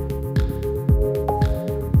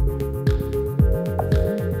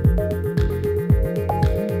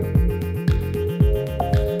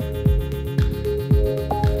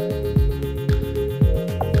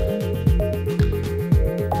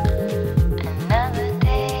 Another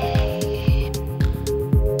day.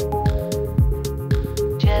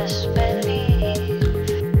 Just believe.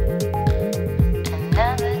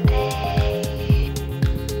 Another day.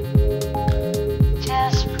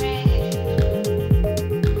 Just breathe.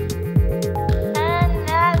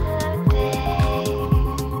 Another day.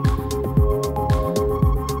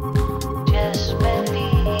 Just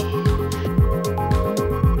believe.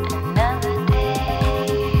 Another day.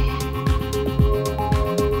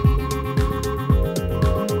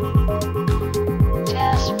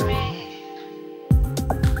 Just breathe.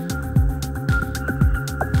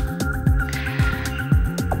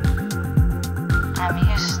 I'm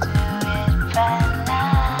used to it by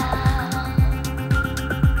now.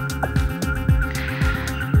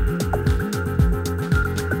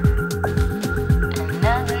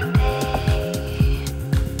 Another day.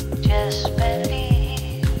 Just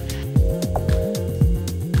believe.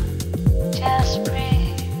 Just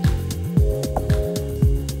breathe.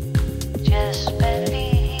 Just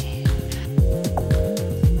believe.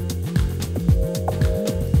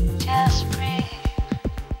 Just breathe.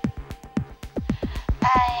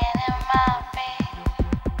 Lying in my bed.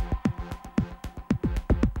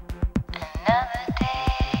 Another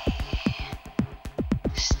day.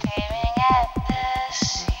 Staring at the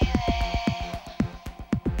ceiling.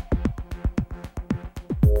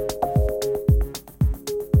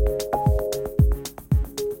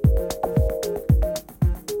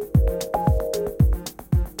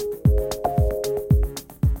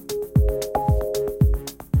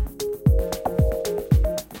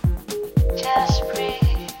 Just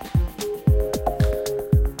breathe.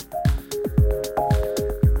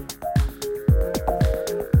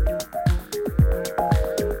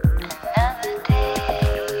 Another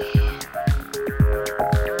day.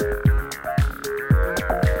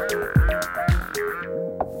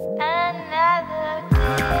 Another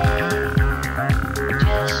day.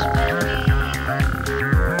 Just believe.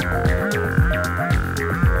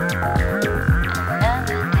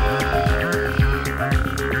 Another day.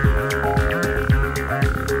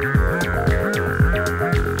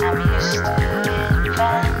 I'm used to it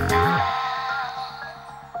by now.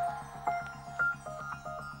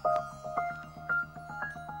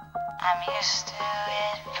 I'm used to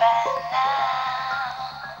it by now.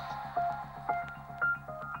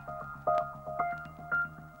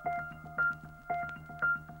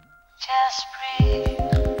 Just breathe.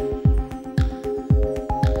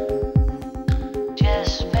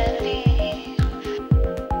 Just believe.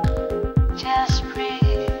 Just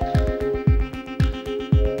breathe.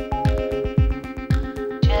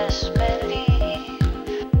 Just believe.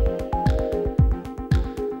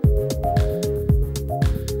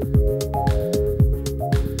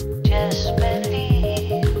 Just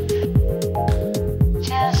believe.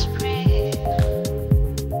 Just breathe.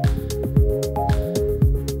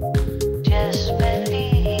 Just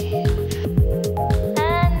believe.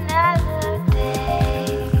 Another day.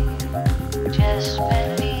 Just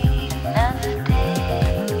believe. Another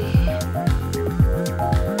day.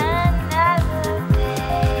 Another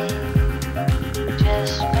day.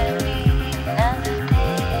 Just believe. Another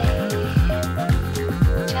day.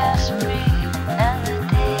 Just breathe. Another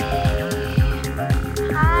day.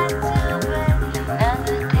 I do believe.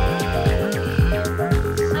 Another day.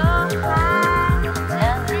 So high.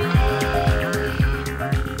 Another day.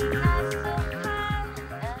 Not so high.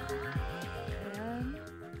 Another And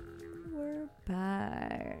we're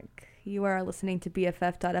back. You are listening to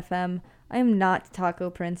BFF.FM. I am not Taco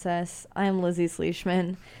Princess. I am Lizzie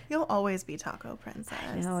Sleishman. You'll always be Taco Princess.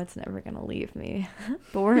 I know it's never going to leave me.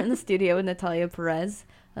 But we're in the studio with Natalia Perez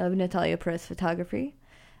of Natalia Perez Photography.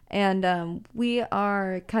 And we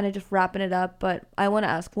are kind of just wrapping it up. But I want to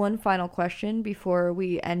ask one final question before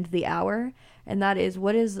we end the hour. And that is,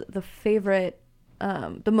 what is the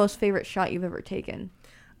most favorite shot you've ever taken?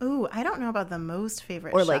 Ooh, I don't know about the most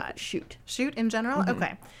favorite Or shot. like shoot. Shoot in general?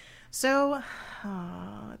 Okay. So,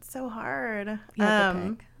 it's so hard. You have to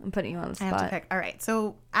pick. I'm putting you on the I spot. have to pick. All right.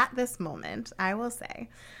 So at this moment, I will say,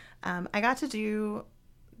 I got to do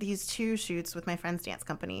these 2 shoots with my friend's dance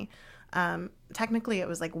company. Technically, it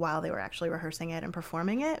was like while they were actually rehearsing it and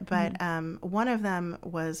performing it, but one of them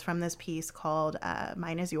was from this piece called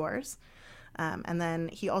 "Mine Is Yours," and then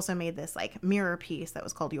he also made this like mirror piece that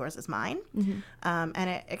was called "Yours Is Mine," and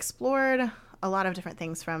it explored a lot of different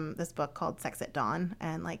things from this book called Sex at Dawn,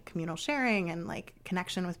 and like communal sharing and like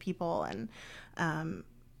connection with people. And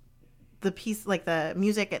the piece, like the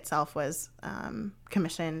music itself was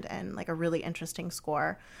commissioned, and like a really interesting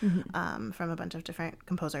score from a bunch of different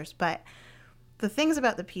composers. But the things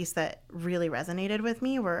about the piece that really resonated with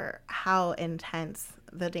me were how intense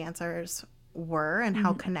the dancers were and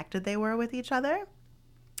how connected they were with each other.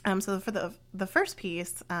 So for the first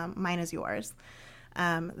piece, Mine Is Yours,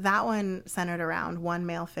 that one centered around 1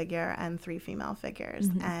 male figure and 3 female figures.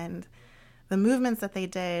 And the movements that they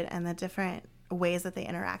did and the different ways that they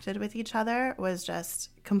interacted with each other was just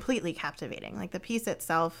completely captivating. Like the piece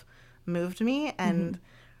itself moved me. And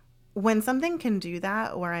when something can do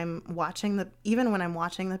that, where I'm watching even when I'm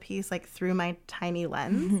watching the piece, like through my tiny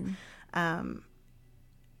lens,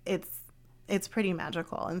 it's pretty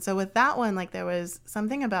magical. And so with that one, like there was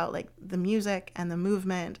something about like the music and the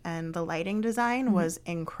movement and the lighting design was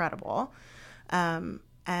incredible.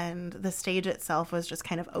 And the stage itself was just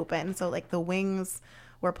kind of open. So like the wings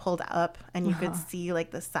were pulled up and you could see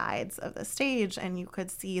like the sides of the stage, and you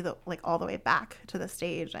could see like all the way back to the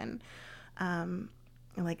stage. And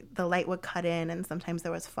like the light would cut in, and sometimes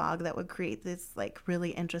there was fog that would create this like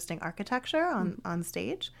really interesting architecture on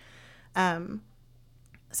stage.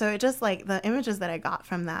 So it just like the images that I got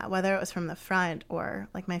from that, whether it was from the front or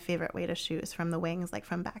like my favorite way to shoot is from the wings, like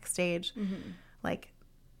from backstage, like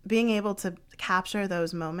being able to capture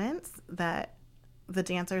those moments that the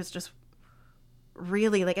dancers just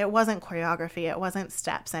really like, it wasn't choreography, it wasn't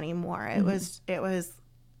steps anymore. It was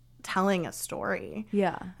telling a story.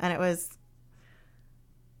 Yeah. And it was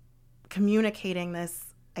communicating this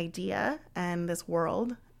idea and this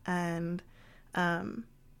world. And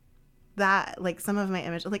that, like some of my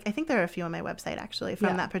images, like I think there are a few on my website actually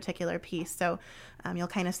from that particular piece. So you'll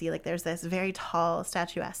kind of see like there's this very tall,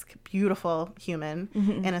 statuesque, beautiful human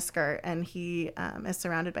in a skirt, and he is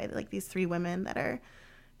surrounded by like these 3 women that are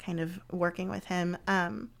kind of working with him.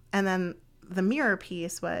 And then the mirror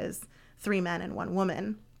piece was 3 men and 1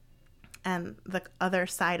 woman. And the other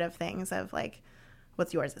side of things of like,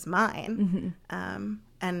 what's yours is mine,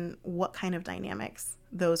 and what kind of dynamics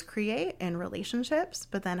those create in relationships,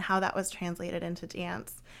 but then how that was translated into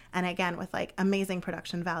dance. And again, with like amazing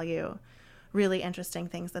production value, really interesting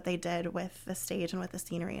things that they did with the stage and with the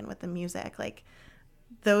scenery and with the music. Like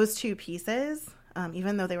those 2 pieces,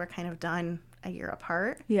 even though they were kind of done a year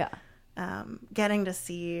apart, getting to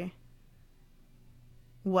see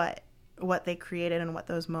what they created and what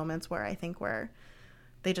those moments were, I think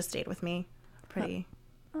they just stayed with me pretty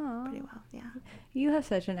well. Yeah. You have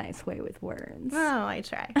such a nice way with words. Oh, I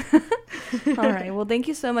try. All right. Well, thank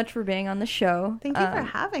you so much for being on the show. Thank you for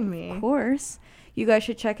having me. Of course. You guys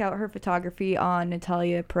should check out her photography on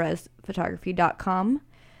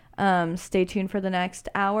nataliaperezphotography.com. Stay tuned for the next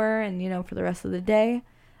hour and, for the rest of the day.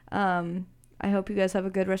 I hope you guys have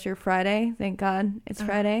a good rest of your Friday. Thank God it's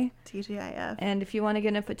Friday. TGIF. And if you want to get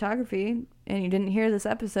into photography and you didn't hear this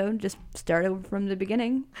episode, just start over from the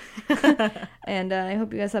beginning. And I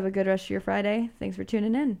hope you guys have a good rest of your Friday. Thanks for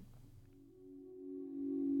tuning in.